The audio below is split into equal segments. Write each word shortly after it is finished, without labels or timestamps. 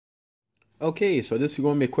Okay, so this is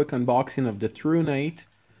going to be a quick unboxing of the ThruNite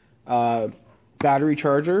battery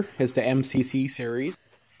charger. It's the MCC series.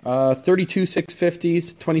 32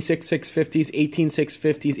 650s, 26 650s, 18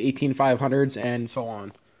 650s, 18 500s, and so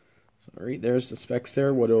on. So right there's the specs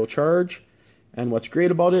there, what it'll charge. And what's great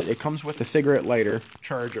about it, it comes with a cigarette lighter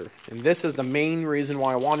charger. And this is the main reason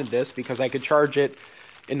why I wanted this, because I could charge it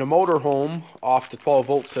in the motorhome off the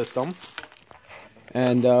 12-volt system.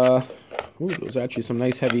 And there's actually some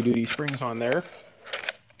nice heavy-duty springs on there.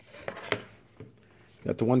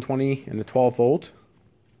 Got the 120 and the 12-volt.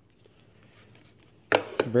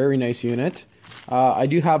 Very nice unit. I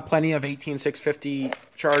do have plenty of 18650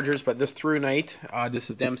 chargers, but this ThruNite, this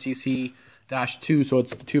is the MCC-2, so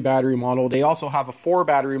it's the 2-battery model. They also have a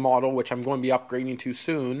 4-battery model, which I'm going to be upgrading to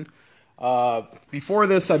soon. Before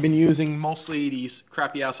this, I've been using mostly these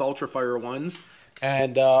crappy-ass Ultrafire ones,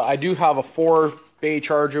 and I do have a 4-bay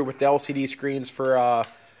charger with the LCD screens for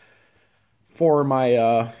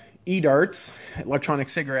my e-darts, electronic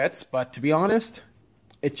cigarettes, but to be honest,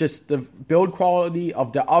 it's just the build quality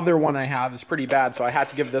of the other one I have is pretty bad, so I had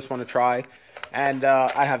to give this one a try. And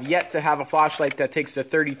I have yet to have a flashlight that takes the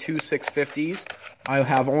 32 650s. I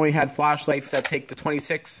have only had flashlights that take the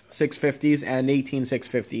 26 650s and 18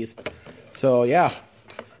 650s. So yeah,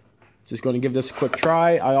 just going to give this a quick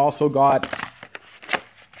try. I also got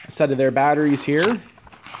a set of their batteries here.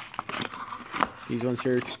 These ones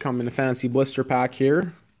here come in a fancy blister pack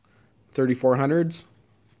here, 3400s.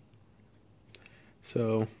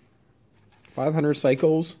 So 500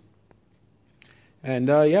 cycles. And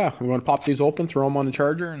yeah, I'm going to pop these open, throw them on the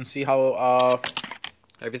charger, and see how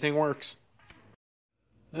everything works.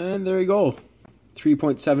 And there you go,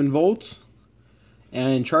 3.7 volts,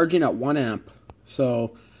 and charging at 1 amp.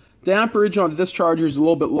 So the amperage on this charger is a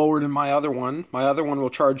little bit lower than my other one. My other one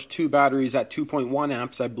will charge 2 batteries at 2.1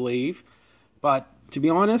 amps, I believe. But to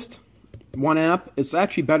be honest, 1 amp, it's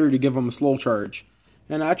actually better to give them a slow charge.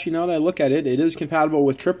 And actually, now that I look at it, it is compatible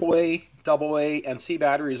with AAA, AA, and C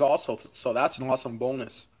batteries also, so that's an awesome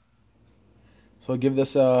bonus. So I'll give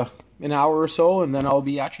this an hour or so, and then I'll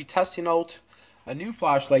be actually testing out a new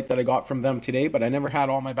flashlight that I got from them today, but I never had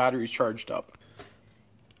all my batteries charged up.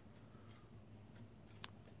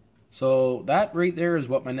 So that right there is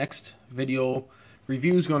what my next video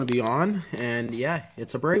review is going to be on, and yeah,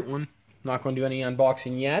 it's a bright one. Not going to do any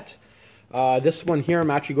unboxing yet. This one here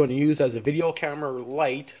I'm actually going to use as a video camera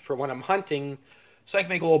light for when I'm hunting, so I can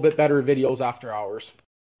make a little bit better videos after hours.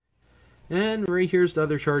 And right here's the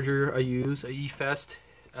other charger I use, a eFest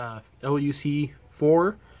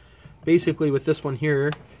LUC4. Basically with this one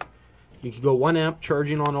here, you can go 1 amp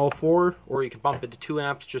charging on all 4, or you can bump it to 2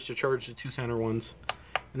 amps just to charge the 2 center ones.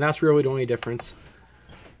 And that's really the only difference.